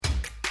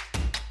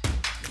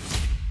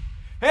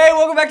Hey,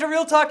 welcome back to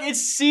Real Talk. It's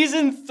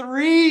season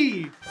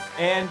 3.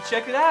 And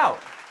check it out.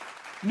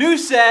 New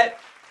set.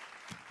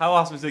 How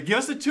awesome is it? Give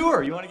us a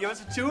tour. You want to give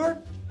us a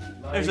tour?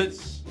 Lights,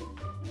 There's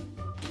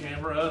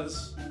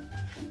cameras,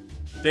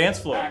 a dance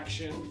floor.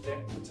 action,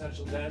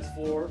 potential dance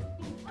floor.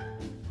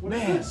 What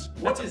Man, is this?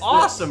 that's What is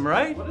awesome, this?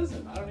 right? What is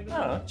it? I don't even I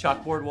don't know. know,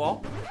 chalkboard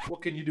wall.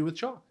 What can you do with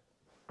chalk?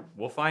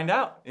 We'll find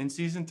out in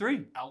season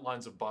 3.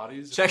 Outlines of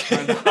bodies. Check-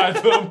 Trying to hide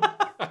them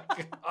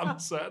on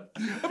set.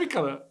 That'd be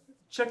kind of.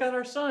 Check out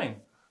our sign.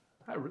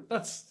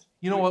 That's.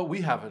 You know what?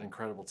 We have an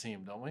incredible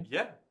team, don't we?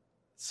 Yeah,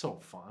 It's so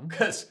fun.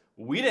 because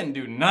we didn't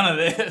do none of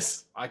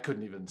this. I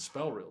couldn't even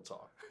spell real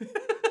talk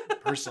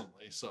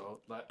personally, so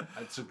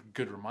that's a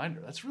good reminder.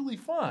 That's really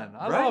fun.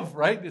 I Right. love,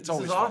 right? It's This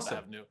always is fun awesome. to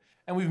have new.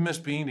 And we've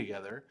missed being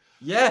together.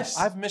 Yes.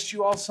 I've missed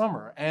you all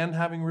summer and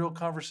having real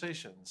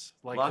conversations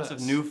like Lots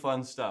this. of new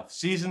fun stuff.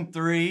 Season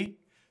 3,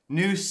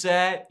 new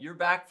set. You're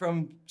back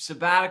from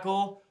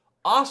sabbatical.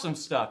 Awesome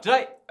stuff.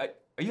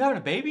 Are you having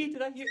a baby?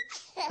 Did I hear?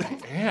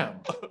 Damn.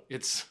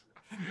 It's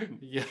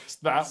yes,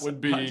 that would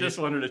be. I just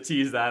wanted to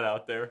tease that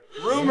out there.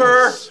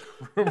 Rumor.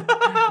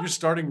 You're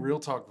starting real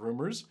talk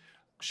rumors.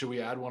 Should we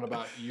add one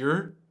about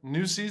your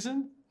new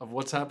season of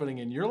what's happening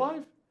in your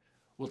life?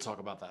 We'll talk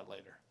about that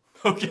later.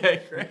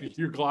 Okay, great.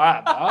 You're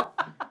glad, huh?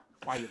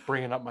 Why you're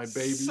bringing up my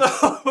baby?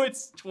 So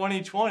it's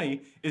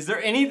 2020. Is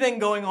there anything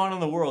going on in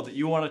the world that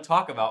you want to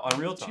talk about on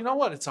Real Talk? You know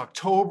what? It's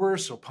October,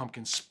 so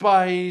pumpkin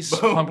spice,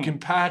 Boom. pumpkin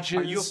patches.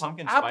 Are you a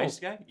pumpkin apples.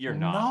 spice guy? You're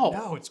not.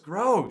 No, it's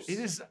gross. It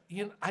is.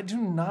 You know, I do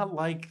not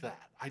like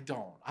that. I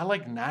don't. I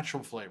like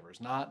natural flavors,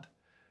 not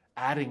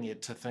adding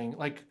it to things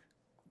like.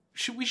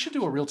 We should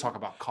do a real talk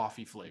about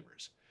coffee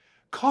flavors.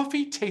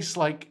 Coffee tastes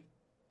like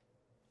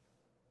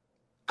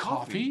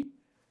coffee.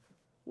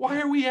 Why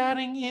are we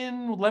adding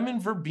in lemon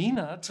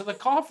verbena to the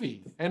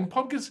coffee and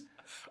pumpkins?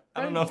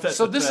 I don't know if that's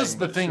so. a This thing, is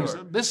the but things.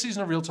 sure. This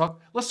season of Real Talk.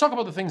 Let's talk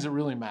about the things that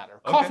really matter.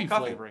 Okay, Coffee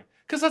coffee. flavoring,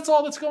 because that's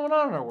all that's going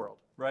on in our world.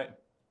 Right.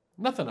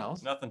 Nothing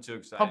else. Nothing too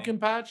exciting. Pumpkin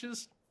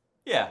patches.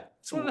 Yeah.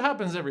 That's what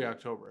happens every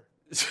October.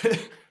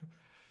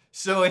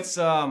 So it's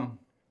well,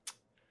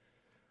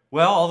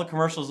 all the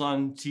commercials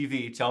on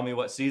TV tell me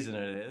what season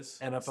it is.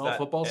 NFL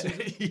football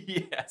season?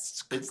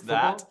 Yes, it's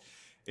Football? that.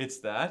 It's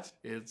that.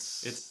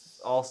 It's It's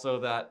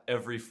also that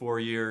every 4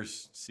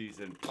 years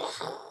season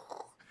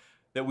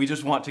that we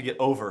just want to get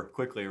over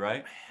quickly,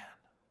 right?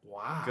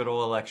 wow. Good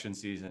old election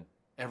season.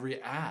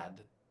 Every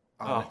ad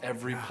on Oh,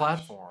 every gosh.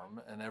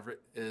 platform and every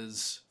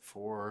is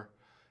for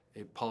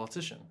a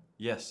politician.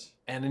 Yes.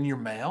 And in your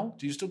mail,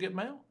 do you still get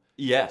mail?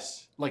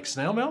 Yes. Like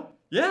snail mail?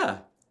 Yeah.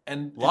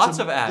 And Lots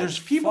of ads. There's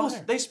people.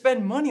 They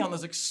spend money on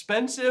those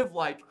expensive,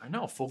 like, I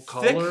know, full thick-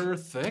 color,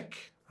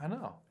 thick. I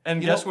know.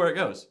 and You guess know- where it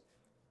goes?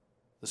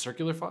 The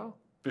circular file?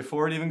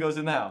 Before it even goes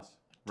in the house,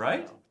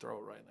 right? No, throw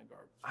it right in the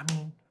garbage. I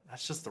mean,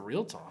 that's just the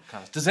real talk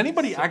kind of. Does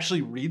anybody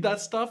actually read that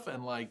stuff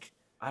and like,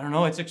 I don't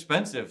know. It's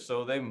expensive,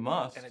 so they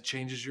must. and it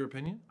changes your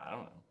opinion? I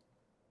don't know.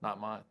 Not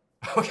mine.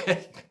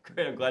 Okay,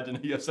 great. I'm glad to know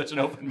you have such an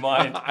open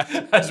mind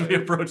as we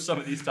approach some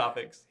of these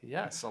topics.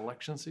 Yes,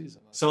 election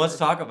season. That's So let's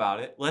perfect. talk about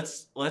it.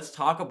 Let's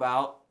talk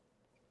about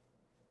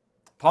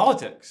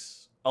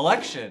politics,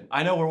 election.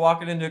 I know we're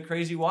walking into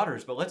crazy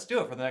waters, but let's do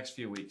it for the next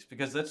few weeks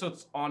because that's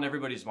what's on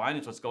everybody's mind.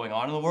 It's what's going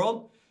on in the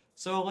world.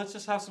 So let's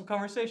just have some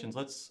conversations.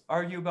 Let's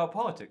argue about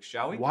politics,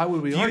 shall we? Why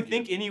would we Do you argue?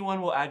 think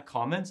anyone will add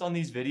comments on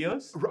these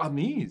videos?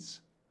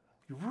 Amis.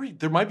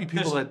 There might be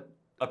people There's that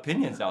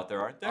opinions out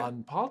there, aren't there?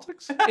 on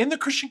politics in the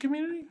Christian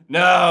community.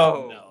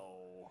 No.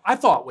 No. I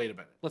thought, wait a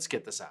minute, let's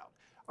get this out.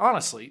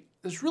 Honestly,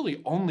 there's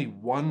really only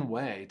one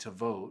way to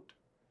vote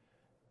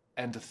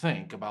and to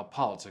think about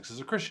politics as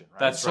a Christian, right?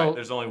 That's So right.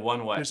 There's only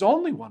one way. there's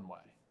only one way.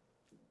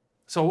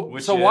 So,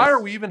 Which why is-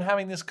 are we even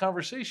having this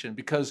conversation?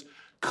 Because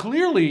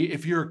clearly,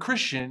 if you're a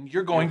Christian,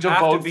 you're going You to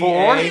have vote be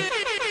for.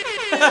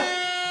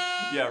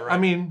 Yeah, right. I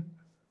mean,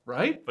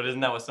 right? but isn't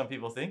that what some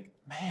people think?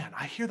 Man,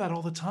 I hear that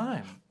all the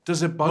time.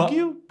 Does it bug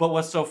you? But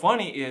what's so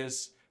funny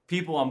is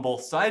people on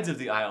both sides of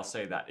the aisle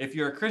say that. If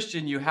you're a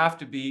Christian, you have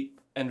to be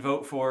and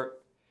vote for.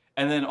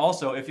 And then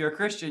also, if you're a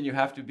Christian, you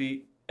have to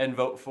be and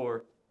vote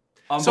for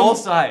on So- both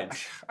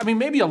sides. I mean,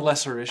 maybe a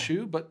lesser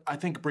issue, but I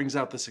think it brings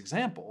out this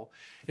example.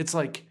 It's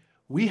like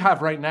we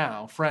have right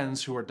now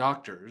friends who are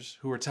doctors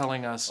who are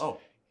telling us, Oh,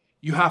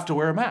 you have to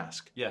wear a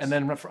mask. Yes. And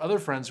then for other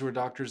friends who are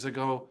doctors that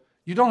go,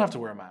 you don't have to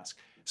wear a mask.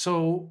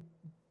 So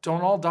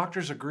don't all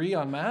doctors agree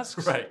on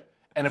masks? right.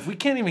 And if we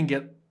can't even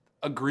get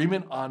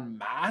agreement on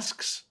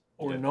masks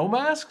or Yeah. no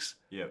masks,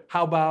 Yep.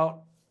 how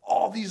about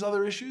all these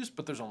other issues?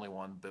 But there's only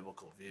one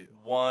biblical view.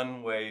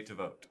 One way to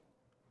vote.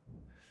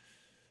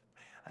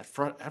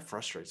 That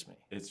frustrates me.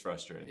 It's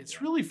frustrating. It's yeah.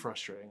 really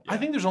frustrating. I Yeah.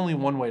 think there's only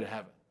one way to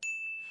heaven.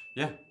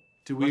 Yeah.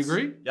 Do we Let's-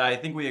 agree? Yeah, I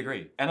think we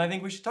agree. And I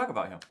think we should talk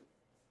about him.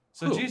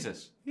 So Who?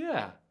 Jesus.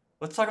 Yeah.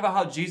 Let's talk about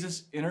how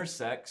Jesus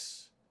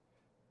intersects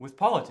with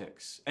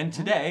politics. And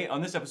today,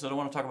 on this episode, I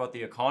want to talk about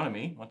the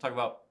economy. I want to talk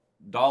about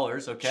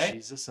dollars, okay?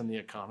 Jesus and the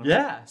economy.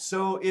 Yeah.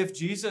 So if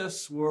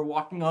Jesus were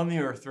walking on the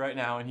earth right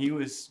now and he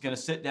was going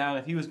to sit down,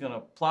 if he was going to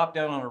plop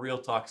down on a Real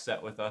Talk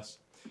set with us,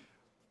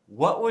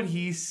 what would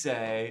he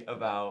say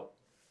about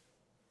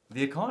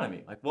the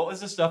economy. Like, what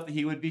was the stuff that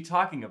he would be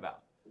talking about?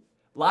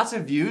 Lots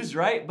of views,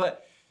 right?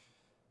 But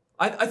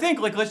I think,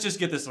 like, let's just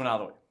get this one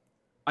out of the way.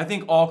 I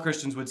think all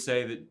Christians would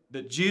say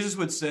that Jesus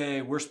would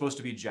say we're supposed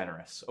to be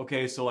generous.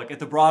 Okay, so like at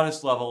the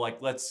broadest level, like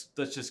let's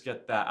just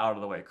get that out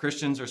of the way.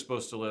 Christians are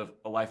supposed to live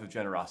a life of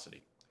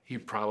generosity. He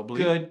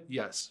probably Good.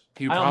 Yes.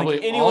 He I don't probably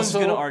think anyone's also,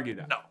 going to argue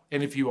that. No.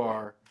 And if you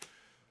are,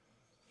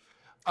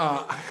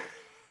 I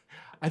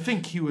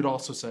think he would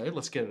also say,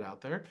 let's get it out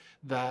there,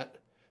 that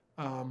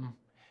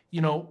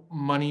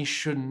money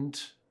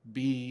shouldn't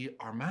be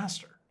our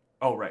master.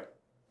 Oh, right.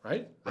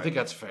 Right? I think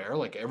that's fair.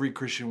 Like every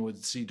Christian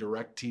would see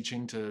direct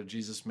teaching to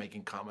Jesus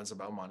making comments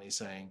about money,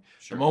 saying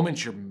Sure. the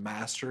moment you're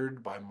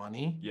mastered by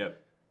money, Yep.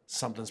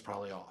 something's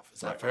probably off. Is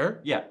that Right.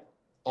 fair? Yeah.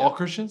 All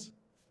Christians?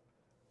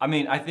 I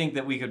mean, I think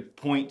that we could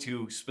point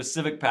to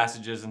specific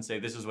passages and say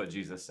this is what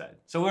Jesus said.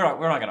 So we're not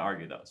going to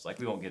argue those. Like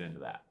we won't get into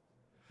that.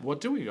 What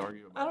do we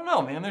argue about? I don't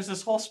know, man. There's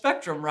this whole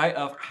spectrum, right,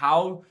 of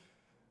how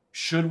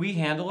should we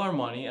handle our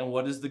money and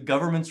what is the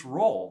government's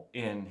role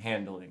in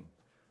handling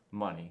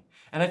money.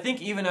 And I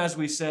think even as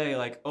we say,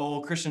 like,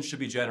 oh, Christians should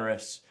be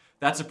generous,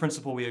 that's a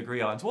principle we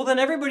agree on. So, well, then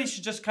everybody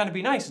should just kind of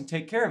be nice and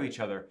take care of each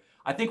other.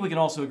 I think we can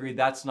also agree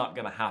that's not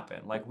going to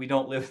happen. Like, we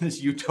don't live in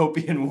this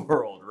utopian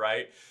world,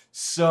 right?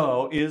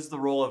 So is the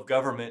role of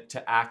government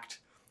to act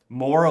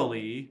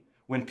morally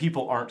when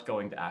people aren't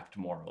going to act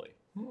morally?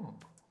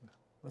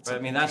 Right? I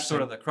mean, that's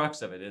sort of the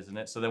crux of it, isn't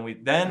it? So then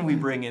we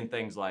bring in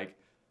things like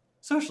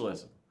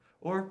socialism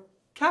or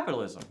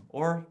capitalism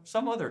or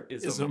some other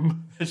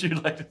ism that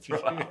you'd like to throw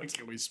out.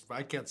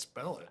 I can't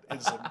spell it.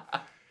 Ism.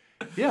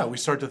 Yeah, we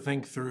start to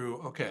think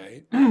through,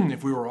 okay,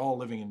 if we were all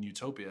living in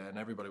utopia and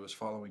everybody was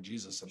following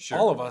Jesus and Sure.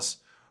 all of us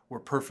were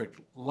perfect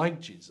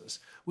like Jesus,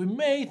 we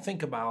may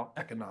think about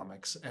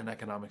economics and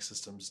economic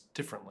systems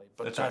differently,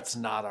 but that's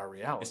not our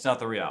reality. It's not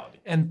the reality.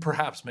 And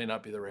perhaps may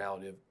not be the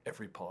reality of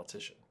every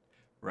politician.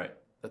 Right.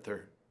 That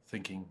they're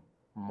thinking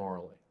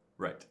morally.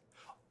 Right.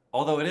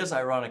 Although it is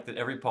ironic that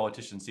every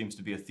politician seems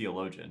to be a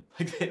theologian.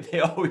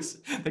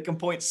 Like they can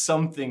point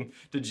something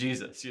to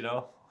Jesus, you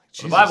know?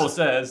 The Bible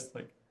says,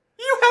 like,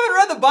 you haven't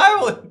read the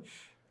Bible in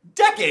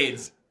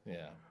decades.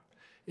 Yeah.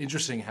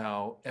 Interesting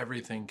how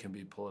everything can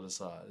be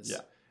politicized. Yeah.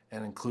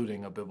 And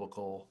including a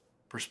biblical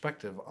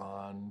perspective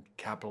on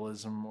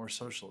capitalism or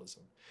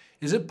socialism.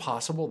 Is it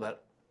possible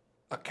that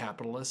a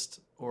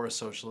capitalist or a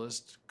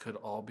socialist could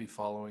all be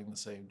following the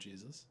same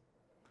Jesus?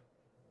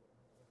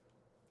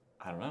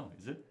 I don't know.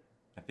 Is it?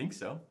 I think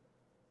so.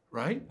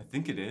 Right? I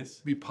think it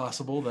is. Be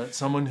possible that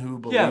someone who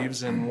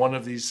believes in one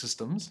of these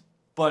systems,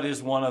 but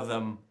is one of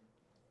them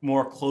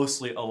more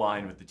closely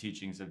aligned with the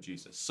teachings of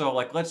Jesus? So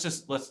like let's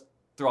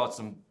throw out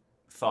some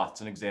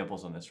thoughts and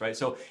examples on this, right?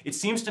 So it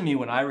seems to me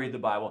when I read the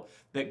Bible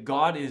that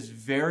God is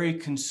very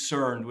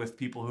concerned with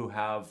people who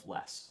have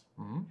less.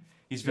 Mm-hmm.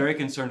 He's very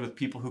concerned with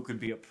people who could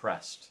be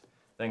oppressed,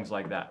 things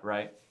like that,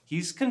 right?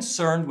 He's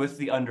concerned with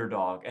the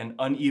underdog and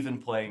uneven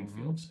playing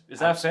fields. Is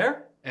that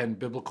fair? And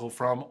biblical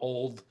from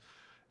Old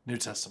New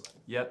Testament.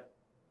 Yep.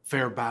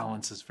 Fair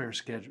balances, fair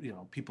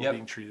schedule, people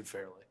being treated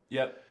fairly.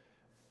 Yep.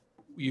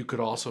 You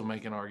could also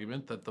make an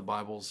argument that the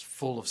Bible's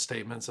full of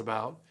statements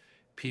about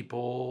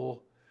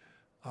people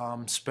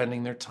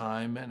spending their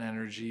time and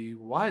energy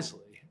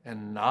wisely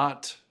and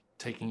not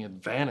taking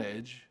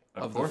advantage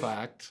of the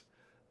fact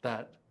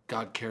that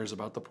God cares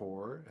about the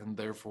poor, and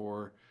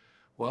therefore,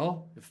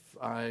 well, if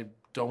I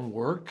don't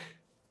work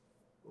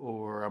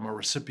or I'm a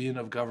recipient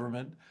of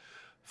government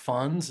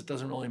funds, it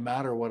doesn't really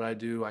matter what I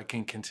do. I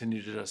can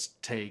continue to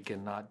just take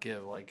and not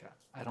give. Like,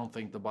 I don't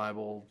think the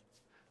Bible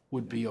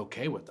would be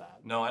okay with that.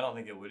 No, I don't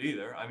think it would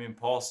either. I mean,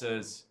 Paul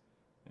says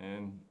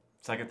in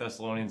 2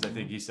 Thessalonians, I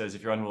think he says,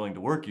 if you're unwilling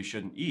to work, you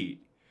shouldn't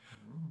eat.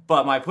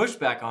 But my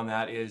pushback on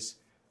that is,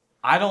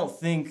 I don't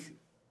think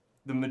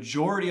the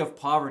majority of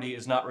poverty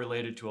is not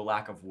related to a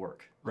lack of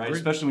work, right? Agreed.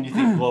 Especially when you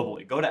think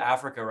globally. Go to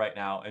Africa right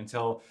now and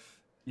tell,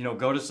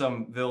 go to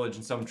some village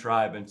and some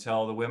tribe and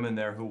tell the women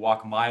there who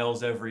walk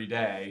miles every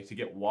day to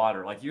get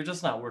water, like, you're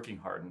just not working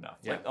hard enough.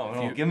 Yeah. Like, oh,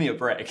 no, give me a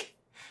break.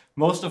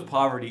 Most of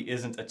poverty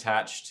isn't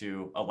attached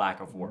to a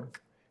lack of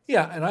work.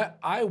 Yeah, and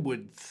I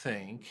would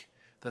think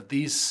that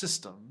these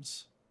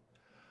systems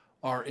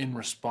are in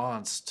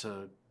response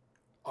to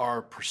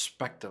our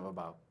perspective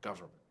about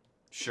government.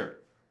 Sure.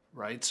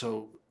 Right?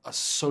 So a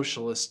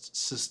socialist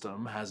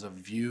system has a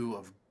view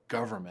of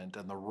government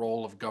and the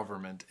role of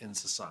government in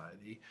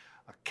society.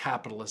 A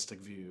capitalistic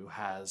view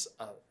has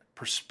a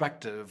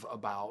perspective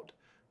about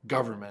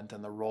government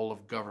and the role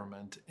of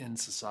government in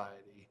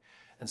society.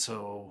 And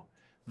so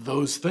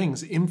those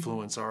things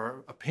influence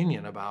our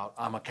opinion about,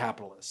 I'm a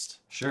capitalist.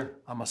 Sure.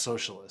 I'm a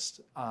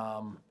socialist.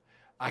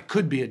 I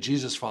could be a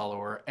Jesus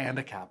follower and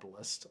a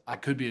capitalist. I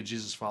could be a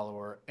Jesus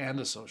follower and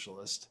a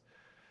socialist.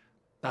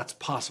 That's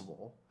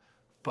possible.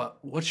 But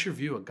what's your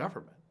view of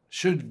government?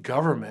 Should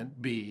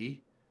government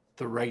be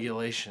the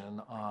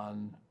regulation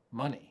on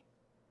money?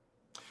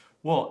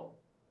 Well,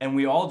 and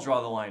we all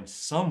draw the line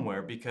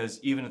somewhere, because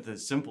even at the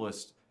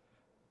simplest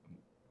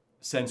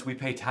sense, we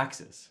pay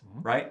taxes,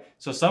 right?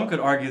 So some could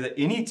argue that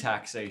any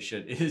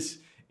taxation is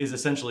is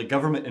essentially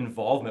government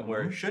involvement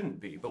where it shouldn't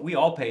be. But we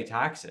all pay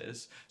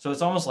taxes. So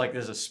it's almost like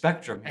there's a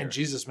spectrum here. And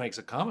Jesus makes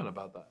a comment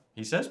about that.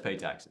 He says pay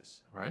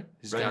taxes. Right?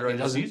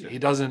 He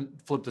doesn't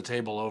flip the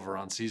table over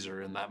on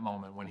Caesar in that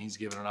moment when he's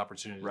given an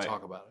opportunity to Right.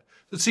 talk about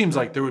it. It seems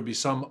like there would be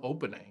some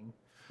opening.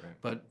 Right.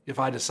 But if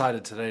I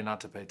decided today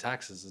not to pay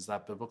taxes, is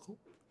that biblical?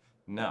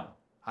 No.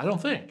 I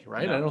don't think,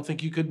 right? No. I don't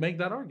think you could make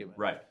that argument.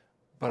 Right.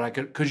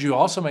 But could you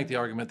also make the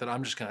argument that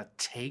I'm just going to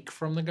take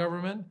from the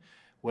government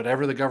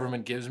whatever the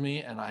government gives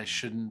me, and I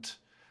should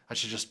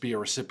just be a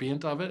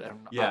recipient of it, and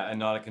Yeah, and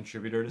not a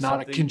contributor to not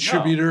something? a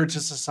contributor to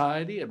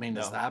society? I mean,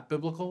 is No. that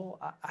biblical?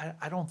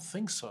 I don't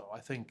think so.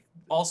 I think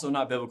Also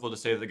not biblical to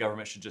say that the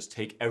government should just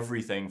take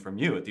everything from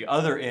you. At the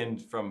other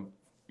end, from,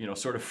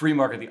 sort of free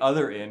market, the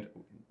other end,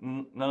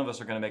 none of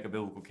us are going to make a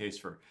biblical case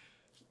for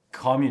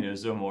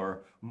communism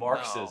or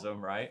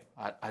Marxism, right?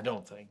 I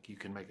don't think you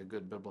can make a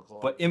good biblical.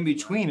 But in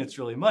between, it's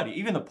really muddy.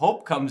 Even the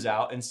Pope comes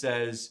out and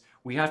says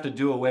we have to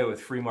do away with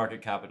free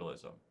market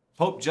capitalism.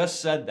 Pope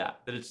just said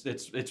that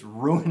it's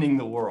ruining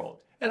the world.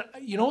 And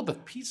you know what the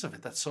piece of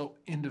it that's so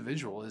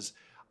individual is,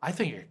 I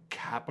think a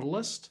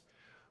capitalist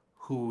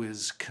who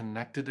is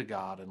connected to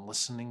God and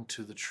listening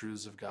to the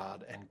truths of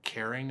God and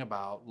caring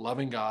about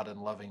loving God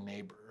and loving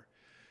neighbor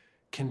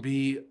can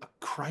be a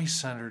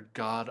Christ-centered,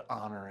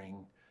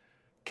 God-honoring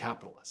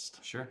capitalist.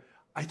 Sure.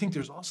 I think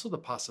there's also the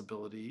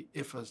possibility,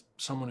 if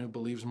someone who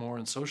believes more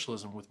in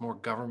socialism with more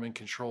government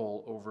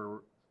control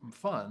over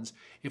funds,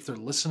 if they're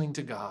listening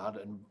to God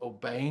and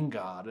obeying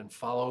God and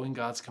following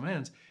God's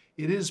commands,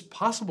 it is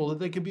possible that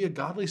they could be a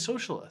godly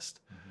socialist.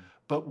 Mm-hmm.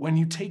 But when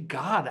you take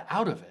God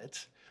out of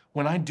it,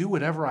 when I do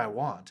whatever I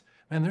want,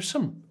 man, there's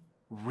some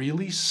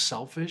really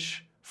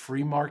selfish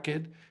free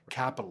market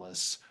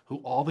capitalists who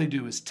all they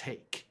do is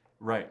take.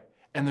 Right.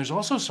 And there's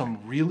also some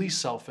really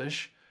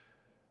selfish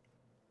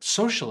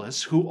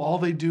socialists who all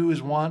they do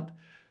is want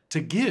to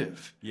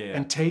give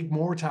and take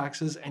more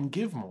taxes and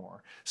give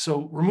more.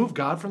 So remove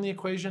God from the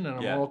equation and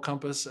a moral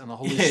compass and the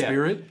Holy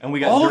Spirit. And we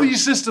got all of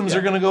these systems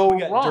are going to go we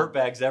got wrong. dirt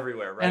bags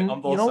everywhere, right? And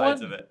on both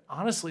sides of it.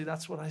 Honestly,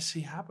 that's what I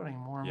see happening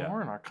more and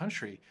more in our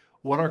country.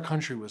 What our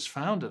country was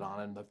founded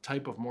on and the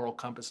type of moral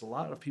compass a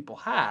lot of people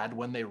had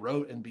when they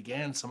wrote and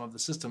began some of the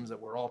systems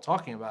that we're all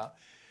talking about,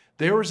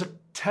 there was a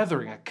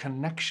tethering, a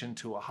connection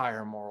to a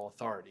higher moral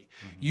authority.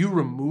 Mm-hmm. You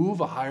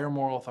remove a higher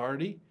moral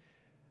authority,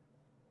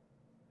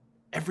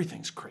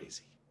 everything's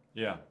crazy.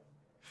 Yeah.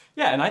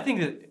 Yeah, and I think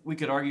that we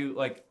could argue,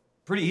 like,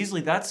 pretty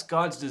easily that's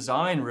God's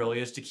design, really,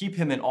 is to keep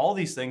him in all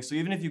these things. So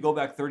even if you go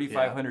back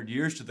 3,500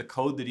 years to the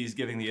code that he's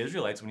giving the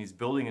Israelites when he's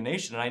building a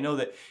nation, and I know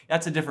that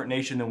that's a different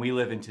nation than we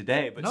live in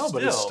today, but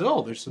but it's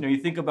still there's you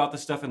think about the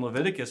stuff in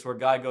Leviticus where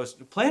God goes,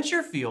 plant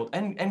your field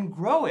and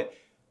grow it,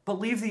 but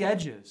leave the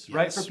edges,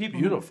 right? For people,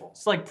 beautiful.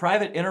 It's like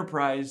private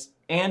enterprise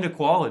and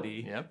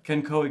equality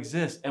can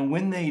coexist. And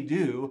when they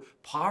do,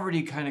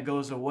 poverty kind of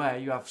goes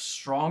away. You have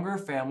stronger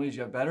families,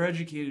 you have better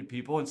educated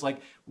people. It's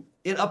like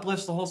it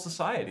uplifts the whole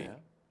society.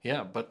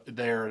 Yeah, but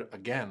there,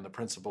 again, the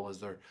principle is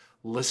they're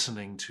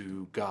listening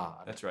to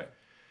God. That's right.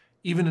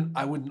 Even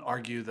I wouldn't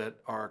argue that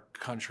our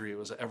country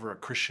was ever a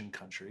Christian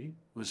country.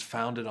 It was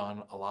founded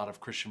on a lot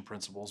of Christian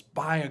principles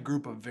by a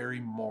group of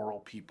very moral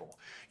people.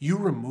 You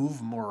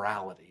remove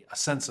morality, a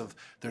sense of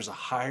there's a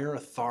higher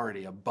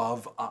authority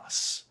above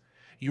us.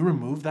 You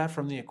remove that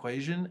from the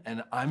equation,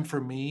 and I'm for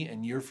me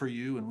and you're for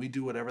you, and we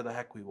do whatever the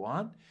heck we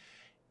want.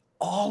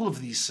 All of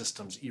these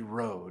systems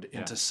erode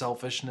into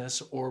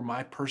selfishness or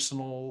my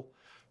personal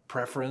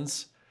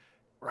preference,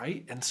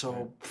 right? And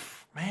so,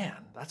 man,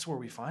 that's where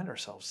we find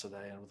ourselves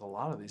today and with a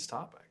lot of these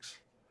topics.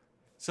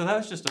 So that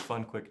was just a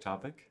fun, quick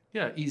topic.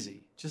 Yeah,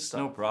 easy. Just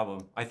no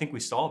problem. I think we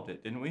solved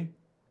it, didn't we?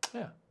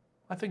 Yeah,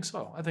 I think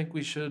so. I think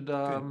we should,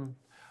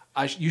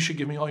 you should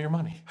give me all your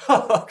money.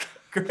 Okay,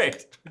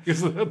 great.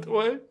 Isn't that the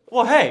way?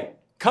 Well, hey,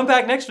 come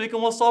back next week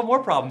and we'll solve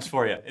more problems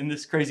for you in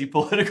this crazy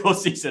political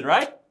season,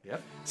 right?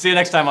 Yep. See you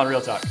next time on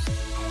Real Talk.